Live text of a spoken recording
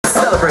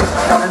celebrate.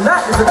 And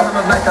that is the time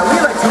of night that we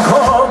like to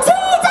call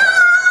Tea Time!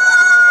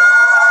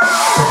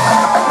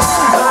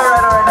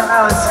 Alright, now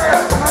Alice,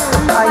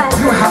 I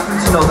do happen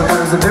to know that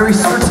there is a very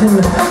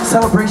certain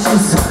celebration,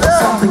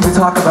 something to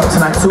talk about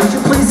tonight. So would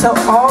you please tell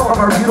all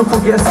of our beautiful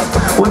guests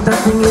what that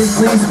thing is,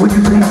 please? Would you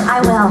please? I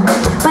will.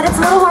 But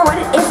it's a little more what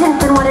it isn't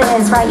than what it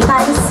is, right, you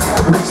guys?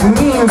 Which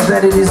means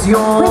that it is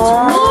your...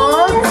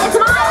 Which means it's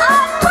my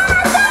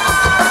unbirthday!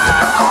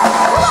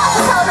 We're also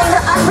celebrating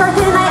her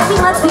unbirthday tonight. I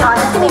mean, let's be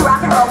honest. Give me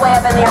rock and roll way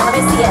up in the air. Let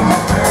me see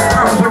it.